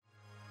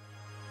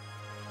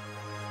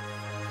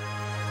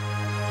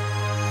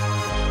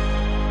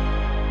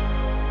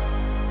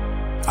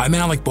I'm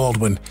Alec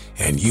Baldwin,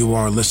 and you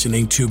are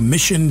listening to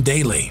Mission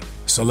Daily.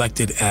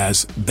 Selected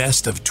as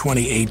Best of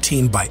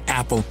 2018 by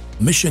Apple,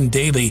 Mission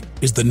Daily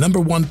is the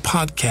 #1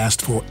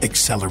 podcast for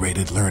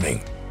accelerated learning.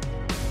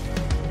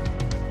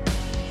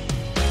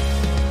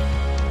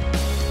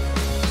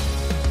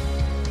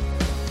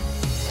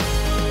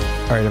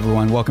 All right,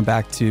 everyone. Welcome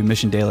back to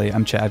Mission Daily.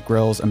 I'm Chad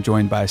Grills. I'm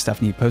joined by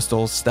Stephanie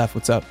Postles. Steph,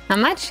 what's up? Not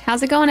much.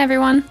 How's it going,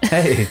 everyone?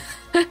 Hey,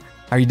 how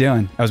are you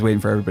doing? I was waiting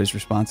for everybody's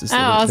responses.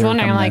 I was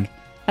wondering, like,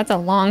 that's a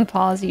long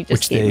pause you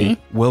just gave me. Which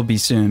they will be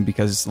soon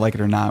because, like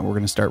it or not, we're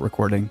going to start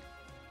recording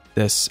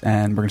this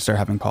and we're going to start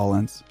having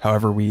call-ins.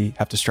 However we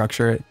have to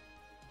structure it,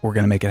 we're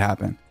going to make it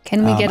happen.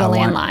 Can we get a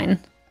landline?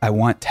 I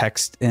want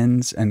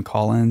text-ins and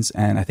call-ins,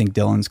 and I think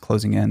Dylan's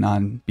closing in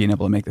on being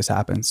able to make this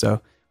happen.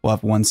 So we'll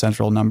have one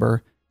central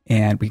number,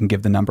 and we can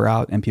give the number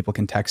out, and people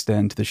can text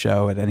in to the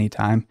show at any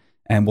time,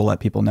 and we'll let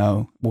people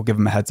know. We'll give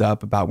them a heads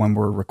up about when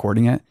we're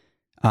recording it.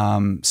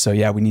 So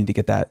yeah, we need to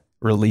get that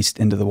released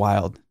into the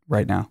wild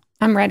right now.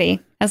 I'm ready.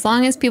 As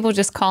long as people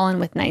just call in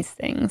with nice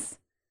things.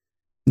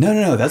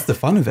 No. That's the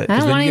fun of it. I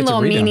don't want any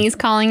little meanies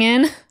calling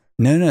in.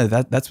 No.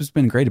 That's what's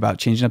been great about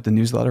changing up the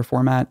newsletter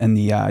format and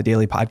the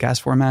daily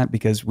podcast format,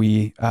 because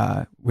we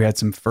had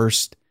some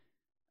first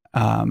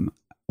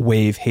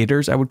wave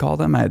haters, I would call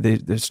them.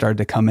 They started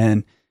to come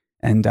in,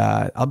 and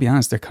I'll be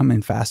honest, they're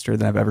coming faster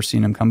than I've ever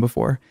seen them come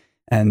before.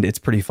 And it's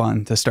pretty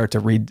fun to start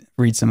to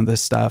read some of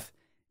this stuff.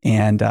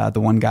 And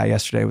the one guy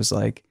yesterday was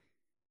like,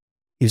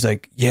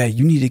 yeah,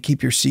 you need to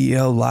keep your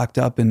CEO locked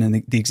up in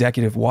the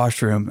executive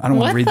washroom. I don't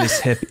want to read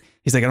this hippie.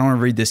 He's like, I don't want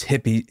to read this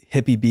hippie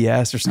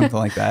BS or something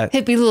like that.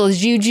 Hippie little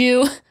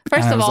juju.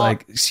 First of all, I was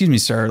like, excuse me,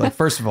 sir. Like,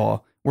 first of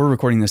all, we're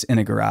recording this in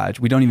a garage.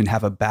 We don't even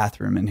have a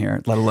bathroom in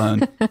here, let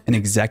alone an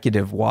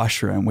executive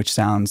washroom, which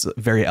sounds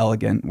very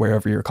elegant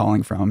wherever you're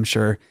calling from. I'm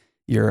sure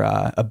you're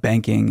a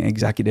banking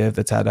executive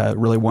that's had a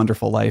really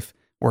wonderful life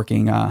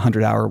working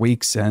 100-hour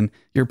weeks, and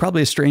you're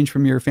probably estranged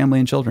from your family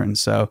and children.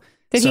 So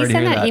did he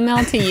send that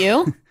email to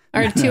you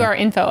or to our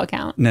info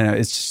account? No,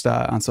 it's just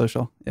on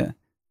social. Yeah.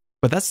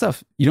 But that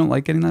stuff, you don't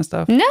like getting that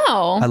stuff?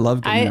 No. I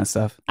love getting that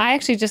stuff. I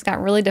actually just got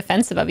really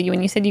defensive of you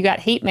when you said you got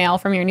hate mail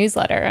from your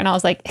newsletter. And I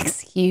was like,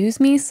 excuse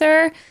me,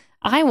 sir?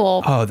 I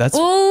will. Oh,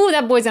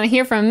 that boy's going to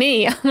hear from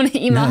me. I'm going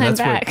to email him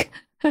back.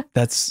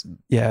 That's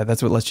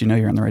what lets you know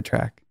you're on the right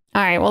track.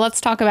 All right. Well,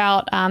 let's talk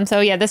about,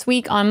 this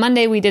week on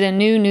Monday, we did a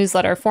new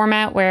newsletter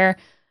format where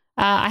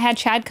I had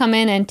Chad come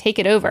in and take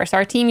it over. So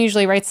our team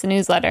usually writes the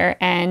newsletter,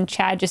 and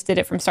Chad just did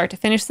it from start to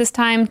finish this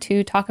time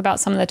to talk about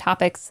some of the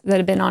topics that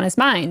have been on his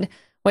mind,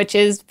 which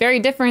is very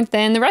different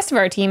than the rest of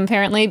our team,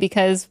 apparently,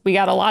 because we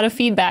got a lot of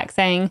feedback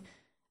saying,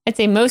 I'd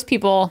say most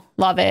people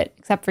love it,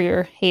 except for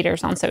your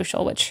haters on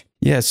social, which...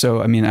 Yeah.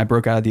 So, I mean, I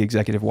broke out of the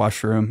executive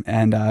washroom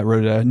and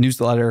wrote a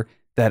newsletter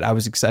that I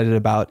was excited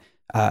about.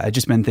 I've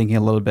just been thinking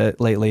a little bit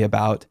lately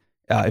about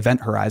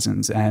event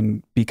horizons.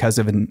 And because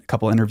of a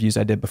couple of interviews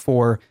I did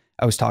before,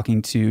 I was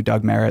talking to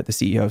Doug Merritt, the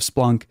CEO of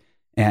Splunk,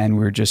 and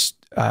we were just,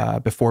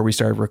 before we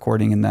started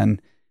recording and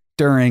then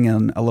during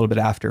and a little bit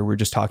after, we're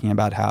just talking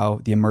about how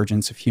the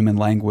emergence of human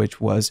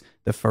language was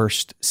the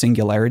first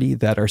singularity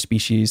that our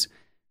species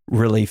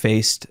really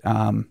faced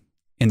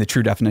in the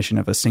true definition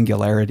of a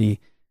singularity.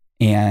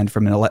 And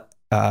from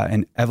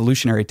an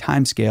evolutionary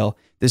timescale,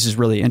 this is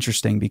really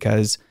interesting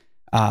because,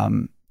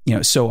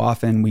 so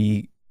often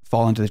we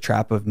fall into the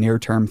trap of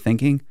near-term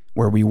thinking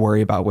where we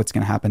worry about what's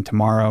going to happen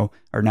tomorrow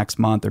or next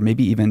month or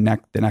maybe even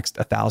the next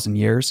 1,000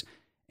 years.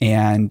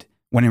 And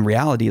when in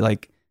reality,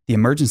 like the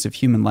emergence of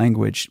human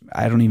language,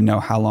 I don't even know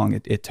how long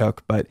it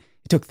took, but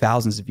it took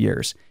thousands of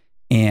years.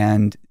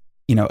 And,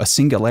 a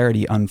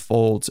singularity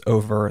unfolds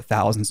over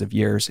thousands of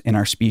years in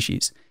our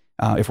species.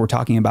 If we're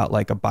talking about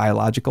like a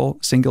biological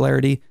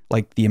singularity,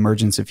 like the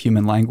emergence of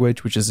human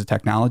language, which is a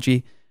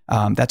technology,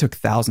 that took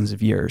thousands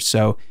of years.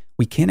 So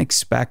we can't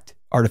expect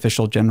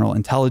artificial general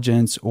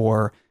intelligence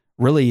or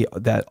really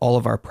that all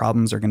of our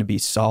problems are going to be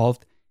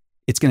solved.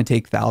 It's going to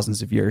take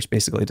thousands of years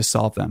basically to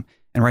solve them.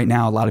 And right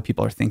now, a lot of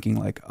people are thinking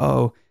like,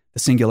 oh, the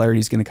singularity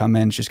is going to come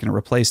in, it's just going to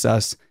replace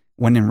us.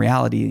 When in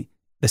reality,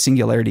 the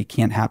singularity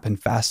can't happen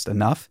fast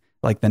enough.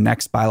 Like the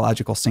next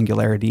biological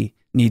singularity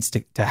needs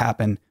to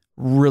happen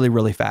really,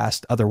 really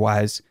fast.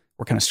 Otherwise,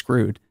 we're kind of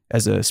screwed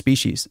as a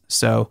species.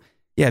 So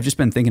yeah, I've just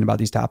been thinking about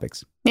these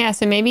topics. Yeah.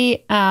 So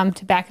maybe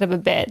to back it up a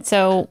bit.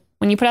 So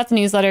when you put out the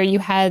newsletter, you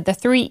had the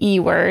 3 E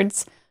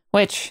words,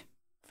 which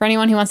for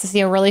anyone who wants to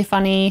see a really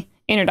funny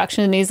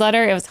introduction to the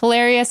newsletter, it was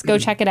hilarious. Go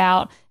check it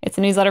out. It's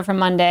a newsletter from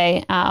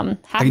Monday. I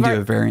can do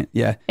a variant.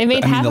 Yeah. It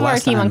made half of our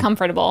team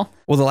uncomfortable.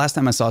 Well, the last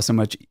time I saw so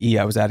much E,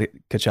 I was at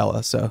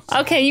Coachella. So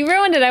okay, you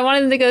ruined it. I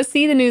wanted them to go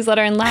see the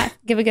newsletter and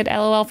give a good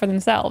LOL for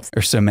themselves.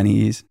 There's so many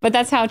E's. But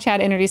that's how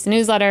Chad introduced the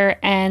newsletter.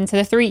 And so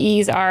the 3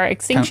 E's are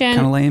extinction.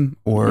 Kind of lame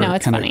or no,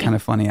 it's funny. Kind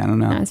of funny. I don't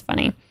know. No, it's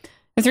funny.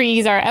 The 3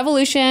 E's are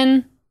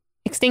evolution,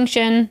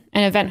 extinction,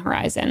 and event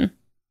horizon.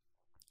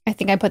 I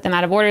think I put them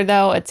out of order,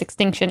 though. It's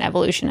extinction,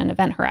 evolution, and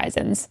event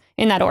horizons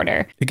in that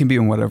order. It can be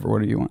in whatever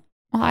order you want.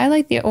 Well, I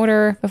like the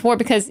order before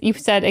because you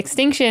said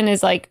extinction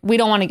is like, we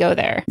don't want to go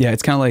there. Yeah,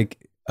 it's kind of like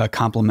a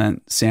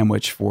compliment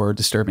sandwich for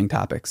disturbing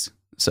topics.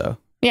 So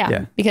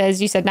yeah,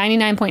 because you said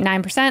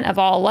 99.9% of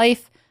all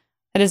life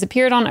that has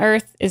appeared on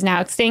Earth is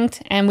now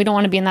extinct, and we don't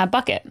want to be in that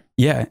bucket.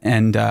 Yeah,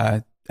 and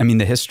I mean,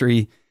 the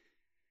history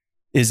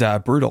is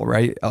brutal,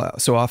 right?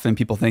 So often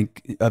people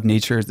think of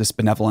nature as this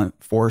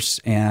benevolent force,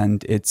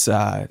 and it's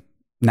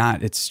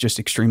not. It's just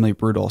extremely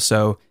brutal.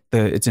 So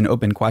it's an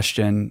open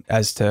question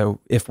as to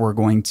if we're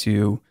going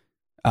to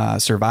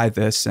survive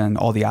this, and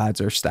all the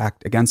odds are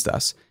stacked against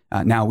us.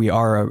 Now we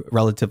are a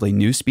relatively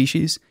new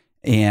species,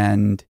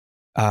 and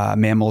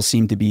mammals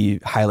seem to be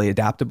highly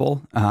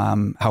adaptable.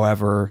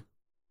 However,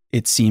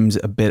 it seems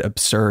a bit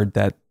absurd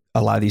that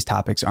a lot of these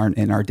topics aren't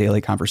in our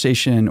daily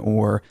conversation,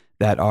 or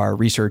that our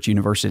research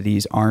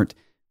universities aren't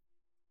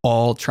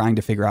all trying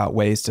to figure out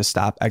ways to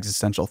stop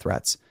existential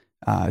threats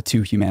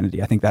to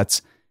humanity. I think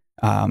that's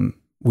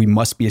we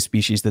must be a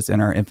species that's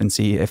in our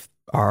infancy if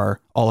all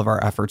of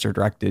our efforts are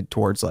directed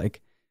towards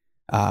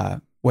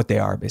what they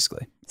are,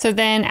 basically. So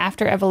then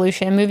after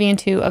evolution, moving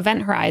into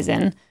event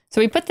horizon. So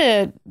we put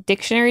the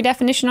dictionary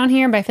definition on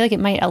here, but I feel like it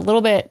might a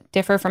little bit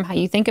differ from how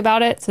you think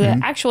about it. So the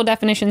actual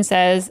definition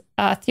says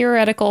a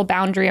theoretical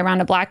boundary around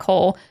a black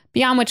hole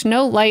beyond which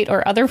no light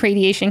or other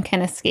radiation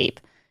can escape.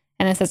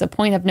 And it says a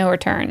point of no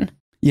return.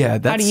 Yeah.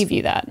 How do you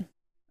view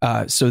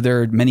that? So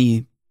there are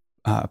many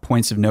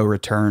points of no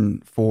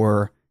return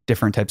for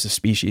different types of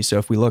species. So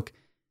if we look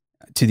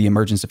to the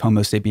emergence of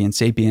Homo sapiens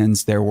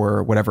sapiens, there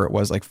were whatever it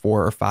was, like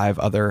 4 or 5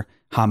 other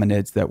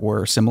hominids that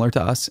were similar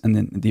to us. And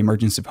then the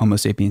emergence of Homo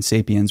sapiens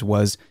sapiens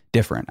was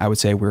different. I would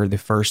say we're the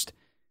first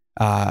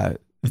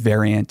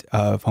variant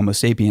of Homo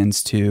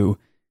sapiens to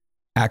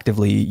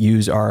actively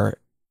use our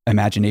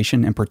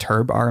imagination and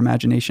perturb our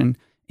imagination.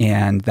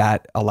 And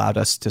that allowed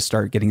us to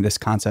start getting this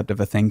concept of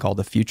a thing called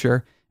the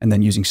future. And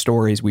then using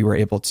stories, we were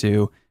able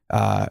to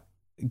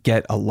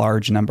get a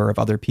large number of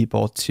other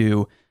people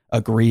to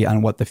agree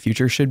on what the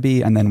future should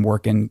be, and then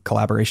work in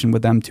collaboration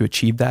with them to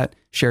achieve that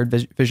shared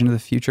vision of the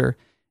future.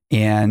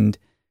 And,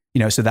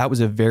 so that was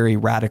a very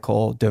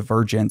radical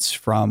divergence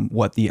from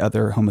what the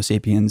other Homo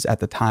sapiens at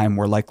the time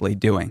were likely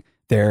doing.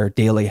 Their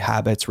daily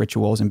habits,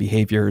 rituals, and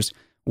behaviors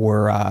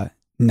were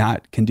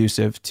not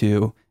conducive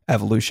to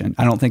evolution.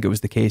 I don't think it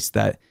was the case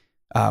that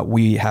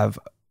we have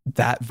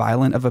that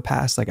violent of a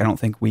past. Like, I don't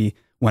think we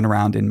went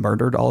around and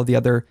murdered all of the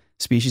other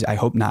species. I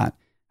hope not.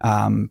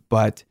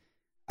 But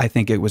I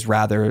think it was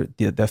rather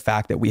the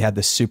fact that we had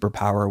this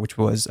superpower, which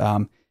was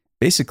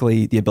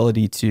basically the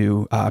ability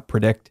to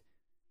predict,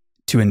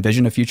 to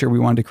envision a future we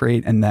wanted to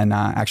create, and then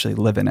actually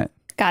live in it.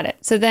 Got it.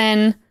 So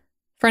then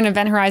for an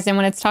event horizon,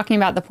 when it's talking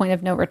about the point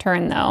of no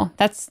return, though,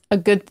 that's a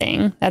good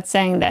thing. That's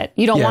saying that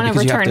you don't want to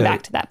return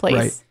back to that place.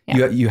 Right.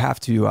 Yeah. You have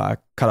to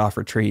cut off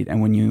retreat.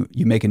 And when you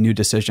make a new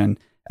decision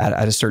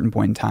at a certain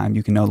point in time,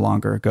 you can no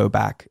longer go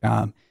back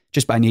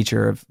just by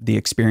nature of the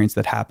experience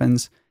that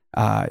happens.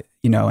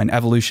 And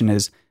evolution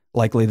is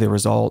likely the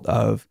result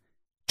of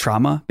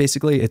trauma.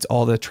 Basically, it's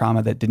all the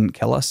trauma that didn't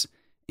kill us.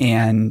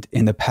 And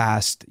in the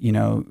past,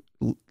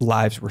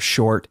 lives were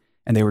short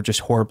and they were just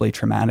horribly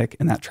traumatic.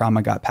 And that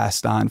trauma got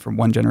passed on from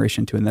one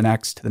generation to the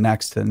next, to the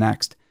next, to the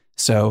next.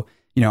 So,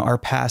 our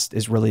past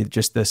is really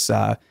just this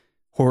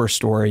horror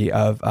story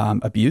of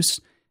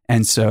abuse.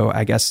 And so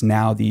I guess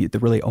now the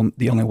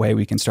only way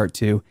we can start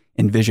to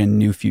envision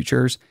new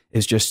futures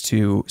is just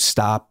to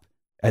stop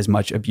as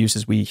much abuse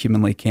as we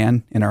humanly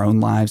can in our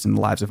own lives and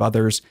the lives of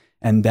others,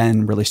 and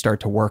then really start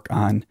to work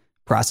on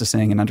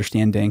processing and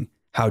understanding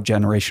how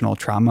generational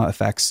trauma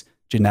affects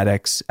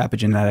genetics,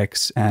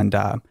 epigenetics, and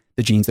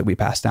the genes that we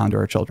pass down to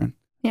our children.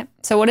 Yeah.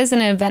 So what is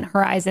an event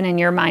horizon in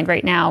your mind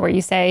right now where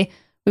you say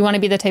we want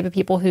to be the type of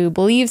people who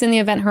believes in the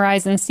event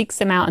horizon, seeks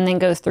them out, and then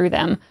goes through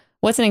them?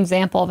 What's an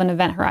example of an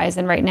event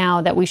horizon right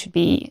now that we should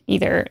be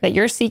either that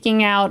you're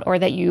seeking out or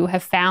that you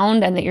have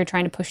found and that you're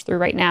trying to push through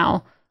right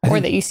now,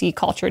 that you see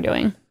culture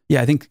doing?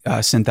 Yeah, I think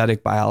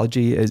synthetic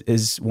biology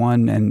is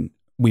one, and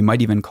we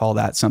might even call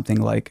that something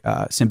like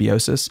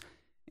symbiosis.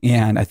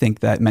 And I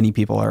think that many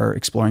people are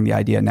exploring the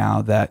idea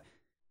now that,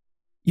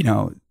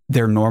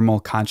 their normal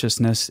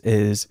consciousness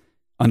is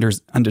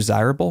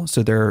undesirable.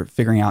 So they're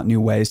figuring out new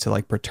ways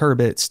to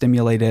perturb it,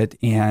 stimulate it,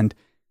 and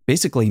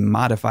basically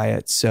modify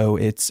it so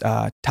it's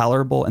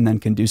tolerable and then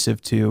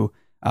conducive to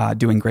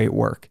doing great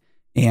work.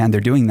 And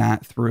they're doing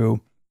that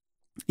through,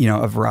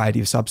 a variety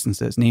of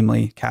substances,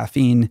 namely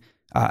caffeine,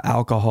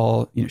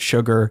 alcohol,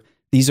 sugar.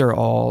 These are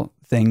all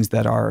things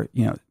that are,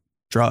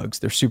 drugs.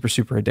 They're super,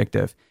 super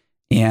addictive.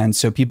 And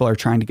so people are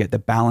trying to get the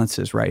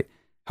balances right.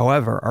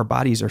 However, our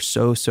bodies are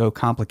so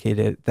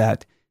complicated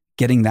that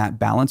getting that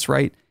balance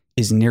right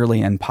is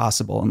nearly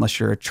impossible unless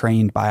you're a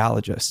trained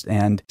biologist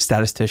and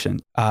statistician.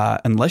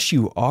 Unless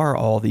you are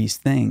all these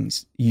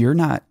things, you're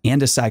not,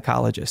 and a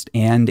psychologist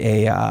and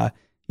a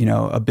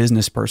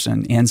business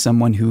person and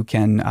someone who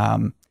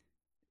can,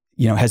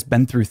 has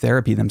been through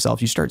therapy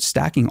themselves. You start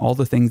stacking all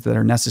the things that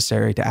are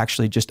necessary to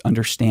actually just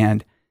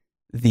understand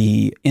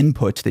the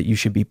input that you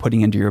should be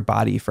putting into your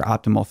body for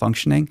optimal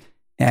functioning.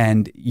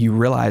 And you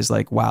realize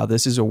wow,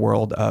 this is a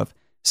world of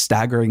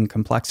staggering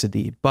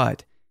complexity.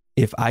 But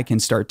if I can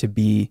start to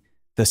be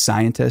the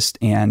scientist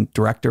and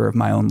director of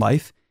my own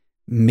life,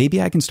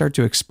 maybe I can start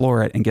to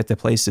explore it and get to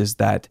places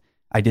that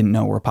I didn't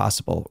know were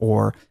possible.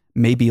 Or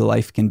maybe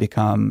life can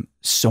become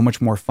so much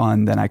more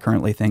fun than I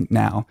currently think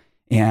now.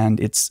 And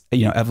it's,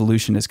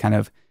 evolution is kind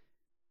of,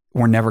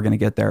 we're never going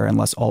to get there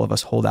unless all of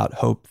us hold out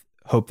hope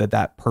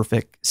that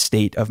perfect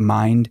state of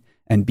mind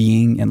and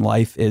being in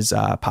life is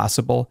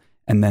possible,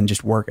 and then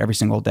just work every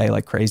single day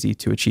like crazy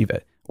to achieve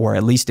it, or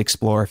at least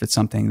explore if it's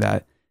something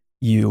that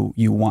you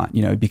want,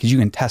 because you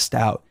can test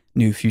out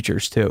new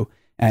futures too,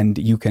 and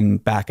you can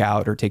back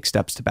out or take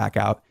steps to back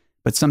out.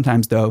 But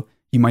sometimes though,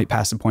 you might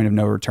pass a point of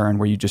no return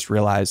where you just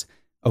realize,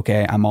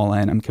 okay, I'm all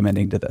in, I'm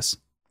committing to this.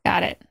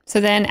 Got it.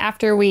 So then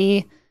after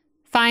we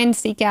find,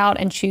 seek out,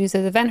 and choose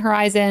those event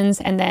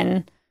horizons, and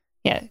then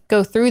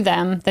go through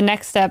them, the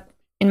next step,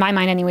 in my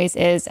mind anyways,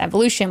 is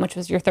evolution, which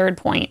was your third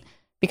point,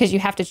 because you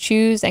have to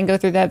choose and go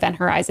through the event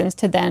horizons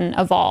to then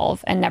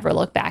evolve and never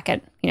look back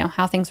at,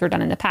 how things were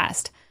done in the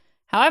past.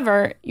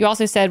 However, you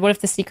also said, what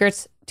if the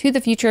secrets to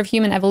the future of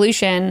human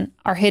evolution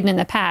are hidden in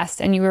the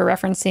past? And you were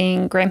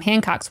referencing Graham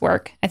Hancock's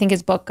work. I think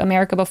his book,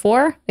 America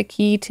Before, The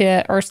Key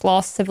to Earth's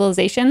Lost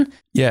Civilization.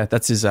 Yeah,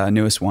 that's his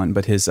newest one.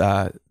 But his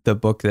the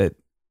book that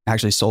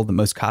actually sold the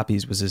most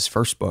copies was his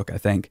first book, I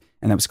think.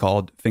 And that was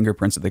called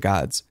Fingerprints of the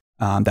Gods.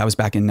 That was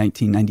back in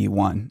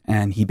 1991.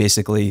 And he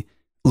basically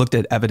looked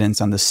at evidence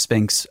on the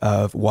Sphinx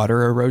of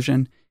water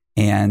erosion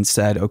and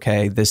said,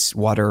 okay, this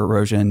water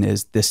erosion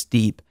is this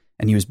deep.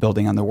 And he was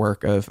building on the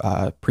work of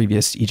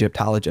previous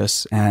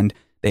Egyptologists. And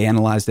they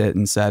analyzed it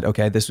and said,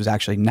 okay, this was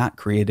actually not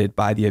created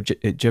by the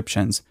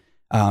Egyptians.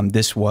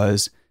 This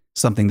was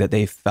something that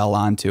they fell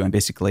onto and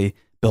basically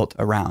built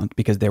around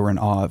because they were in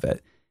awe of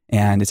it.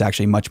 And it's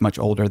actually much, much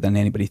older than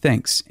anybody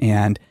thinks.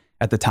 And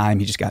at the time,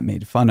 he just got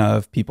made fun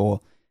of.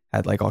 People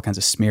had like all kinds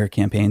of smear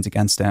campaigns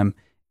against him.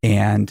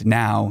 And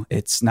now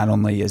it's not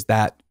only is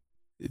that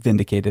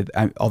vindicated,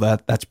 although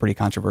that's pretty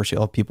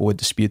controversial. People would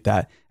dispute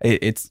that.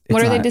 It's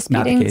what are they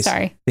disputing?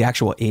 Sorry. The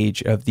actual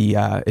age of the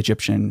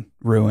Egyptian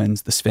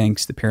ruins, the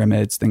Sphinx, the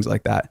pyramids, things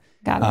like that.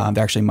 Got it.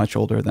 They're actually much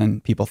older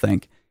than people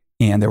think.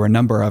 And there were a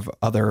number of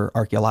other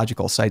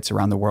archaeological sites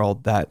around the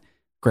world that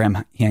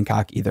Graham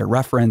Hancock either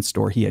referenced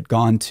or he had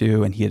gone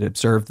to, and he had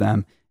observed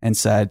them and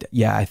said,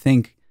 yeah, I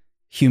think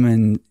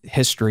human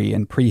history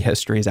and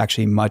prehistory is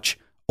actually much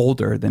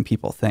older than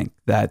people think,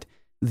 that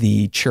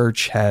the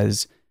church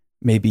has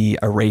maybe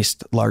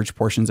erased large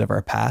portions of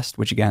our past,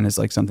 which again is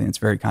like something that's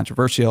very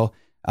controversial.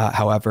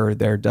 However,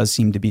 there does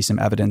seem to be some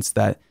evidence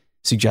that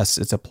suggests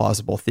it's a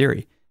plausible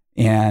theory.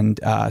 And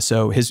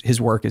so his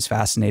work is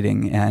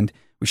fascinating, and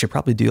we should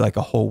probably do like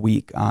a whole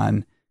week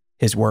on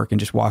his work and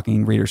just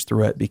walking readers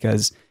through it,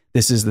 because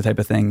this is the type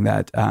of thing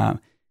that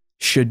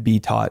should be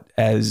taught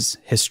as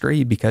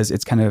history, because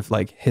it's kind of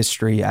like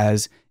history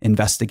as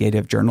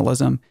investigative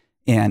journalism.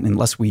 And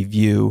unless we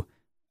view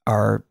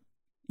our,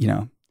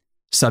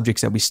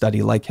 subjects that we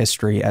study like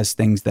history as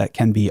things that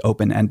can be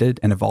open-ended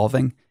and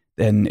evolving,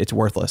 then it's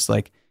worthless.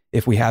 Like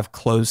if we have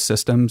closed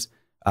systems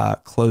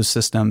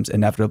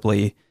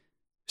inevitably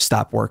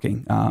stop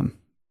working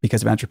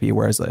because of entropy.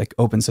 Whereas like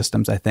open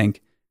systems, I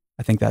think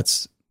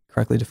that's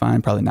correctly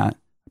defined. Probably not.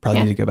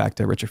 Need to go back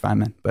to Richard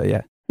Feynman, but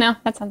yeah. No,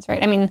 that sounds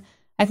right. I mean,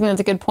 I think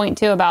that's a good point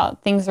too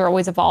about things are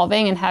always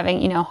evolving, and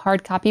having,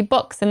 hard copy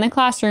books in the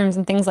classrooms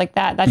and things like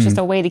that. That's just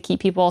a way to keep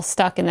people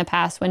stuck in the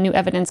past when new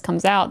evidence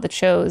comes out that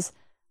shows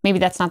maybe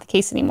that's not the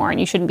case anymore. And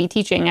you shouldn't be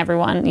teaching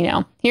everyone,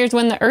 here's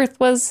when the earth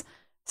was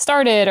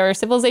started or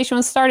civilization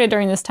was started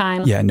during this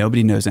time. Yeah,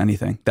 nobody knows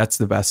anything. That's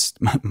the best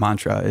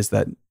mantra, is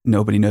that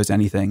nobody knows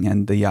anything.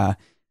 And the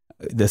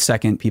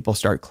second people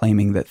start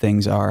claiming that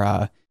things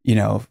are,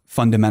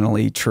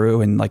 fundamentally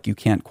true and like you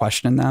can't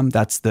question them,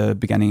 that's the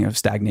beginning of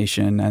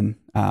stagnation and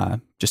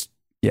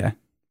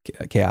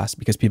chaos,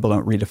 because people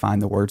don't redefine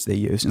the words they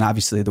use. And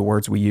obviously the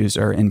words we use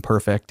are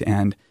imperfect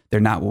and they're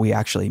not what we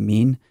actually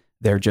mean.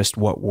 They're just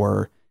what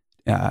we're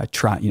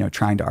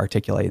trying to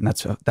articulate. And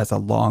that's a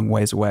long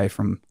ways away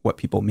from what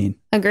people mean.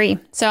 Agree.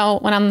 So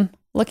when I'm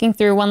looking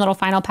through one little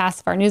final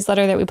pass of our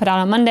newsletter that we put out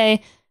on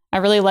Monday, I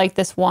really like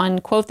this one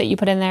quote that you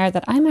put in there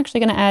that I'm actually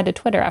going to add to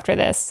Twitter after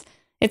this.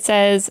 It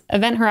says,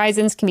 event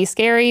horizons can be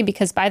scary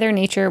because by their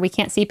nature, we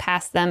can't see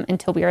past them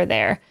until we are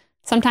there.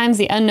 Sometimes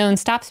the unknown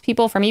stops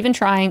people from even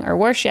trying, or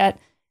worse yet,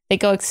 they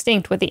go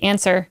extinct with the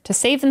answer to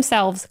save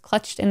themselves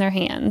clutched in their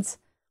hands.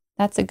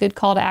 That's a good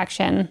call to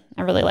action.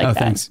 I really like that.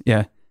 Thanks.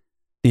 Yeah.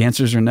 The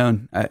answers are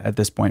known at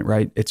this point,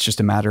 right? It's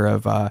just a matter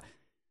of, are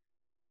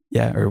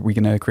we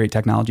going to create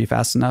technology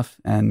fast enough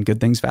and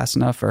good things fast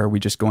enough? Or are we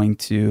just going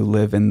to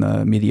live in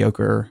the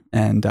mediocre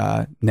and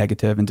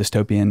negative and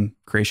dystopian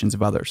creations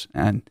of others?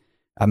 And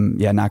I'm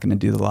not going to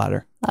do the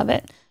latter. Love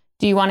it.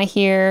 Do you want to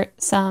hear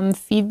some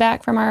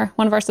feedback from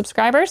one of our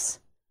subscribers?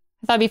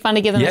 I thought it'd be fun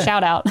to give them a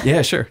shout out.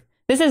 Yeah, sure.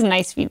 This is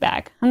nice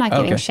feedback. I'm not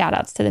giving shout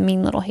outs to the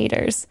mean little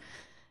haters.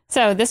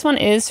 So this one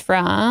is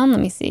from, let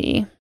me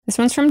see. This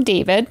one's from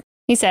David.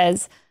 He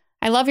says,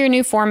 I love your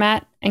new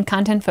format and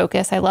content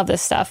focus. I love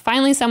this stuff.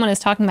 Finally, someone is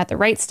talking about the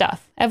right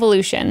stuff,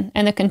 evolution,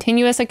 and the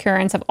continuous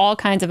occurrence of all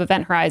kinds of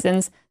event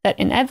horizons that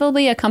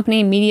inevitably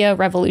accompany media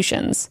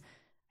revolutions.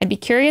 I'd be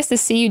curious to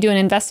see you do an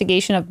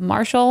investigation of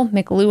Marshall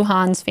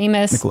McLuhan's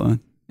famous... McLuhan.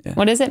 Yeah.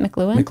 What is it?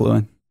 McLuhan?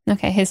 McLuhan.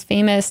 Okay, his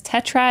famous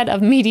tetrad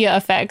of media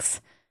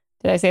effects.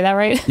 Did I say that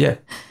right? Yeah.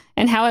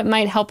 And how it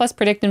might help us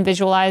predict and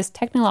visualize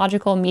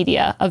technological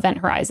media event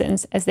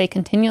horizons as they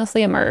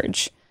continuously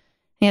emerge.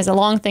 He has a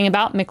long thing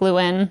about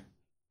McLuhan.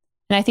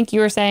 And I think you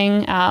were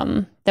saying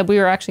that we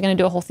were actually going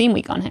to do a whole theme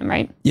week on him,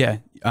 right? Yeah.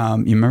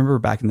 You remember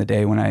back in the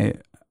day when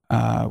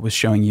I was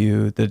showing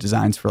you the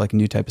designs for like a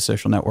new type of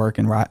social network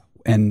and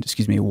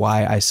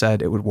why I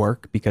said it would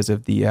work because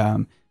of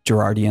the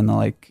Girardian,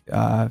 like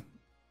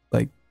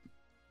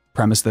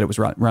premise that it was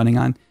running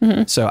on.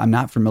 Mm-hmm. So I'm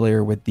not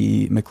familiar with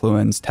the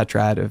McLuhan's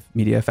tetrad of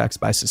media effects,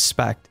 but I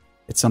suspect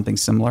it's something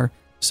similar.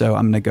 So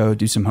I'm going to go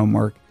do some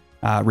homework,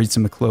 read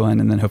some McLuhan,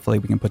 and then hopefully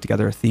we can put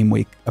together a theme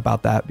week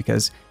about that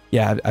because,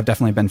 yeah, I've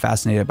definitely been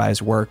fascinated by his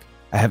work.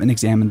 I haven't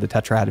examined the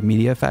tetrad of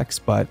media effects,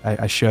 but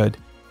I should.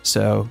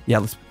 So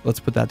yeah, let's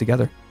put that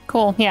together.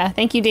 Cool. Yeah.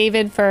 Thank you,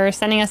 David, for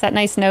sending us that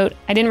nice note.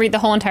 I didn't read the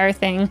whole entire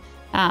thing,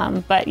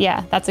 but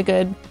yeah, that's a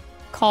good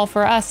call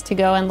for us to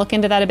go and look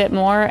into that a bit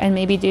more and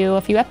maybe do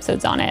a few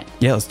episodes on it.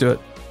 Yeah, let's do it.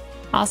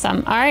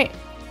 Awesome. All right.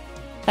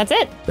 That's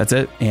it. That's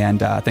it.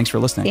 And thanks for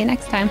listening. See you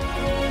next time.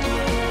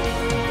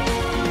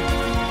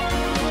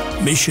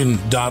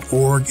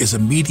 Mission.org is a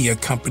media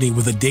company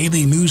with a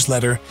daily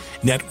newsletter,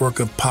 network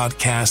of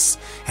podcasts,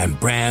 and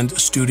brand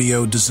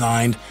studio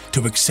designed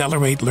to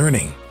accelerate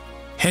learning.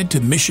 Head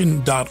to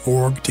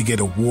Mission.org to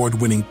get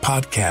award-winning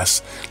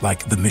podcasts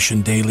like The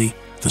Mission Daily,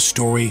 The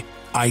Story,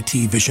 IT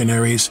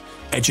Visionaries,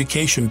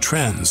 Education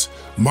Trends,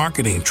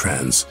 Marketing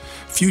Trends,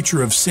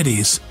 Future of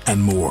Cities,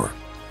 and more.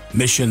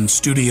 Mission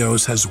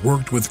Studios has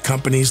worked with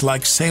companies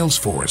like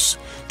Salesforce,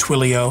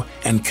 Twilio,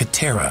 and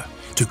Katera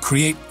to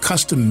create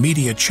custom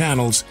media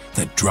channels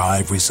that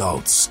drive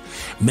results.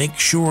 Make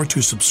sure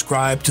to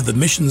subscribe to the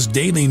Mission's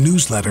daily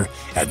newsletter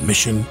at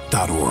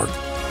Mission.org.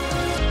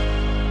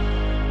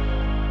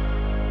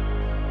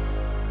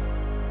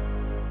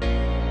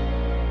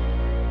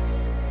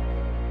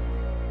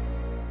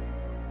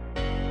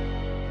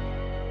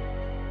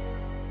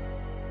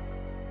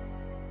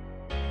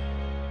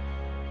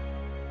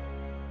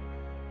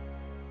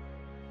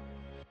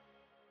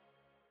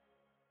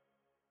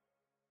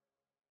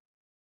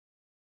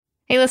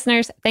 Hey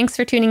listeners, thanks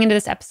for tuning into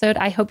this episode.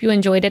 I hope you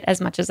enjoyed it as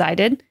much as I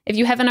did. If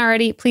you haven't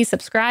already, please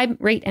subscribe,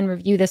 rate, and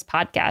review this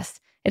podcast.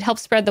 It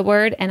helps spread the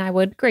word, and I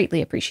would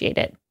greatly appreciate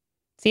it.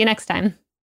 See you next time.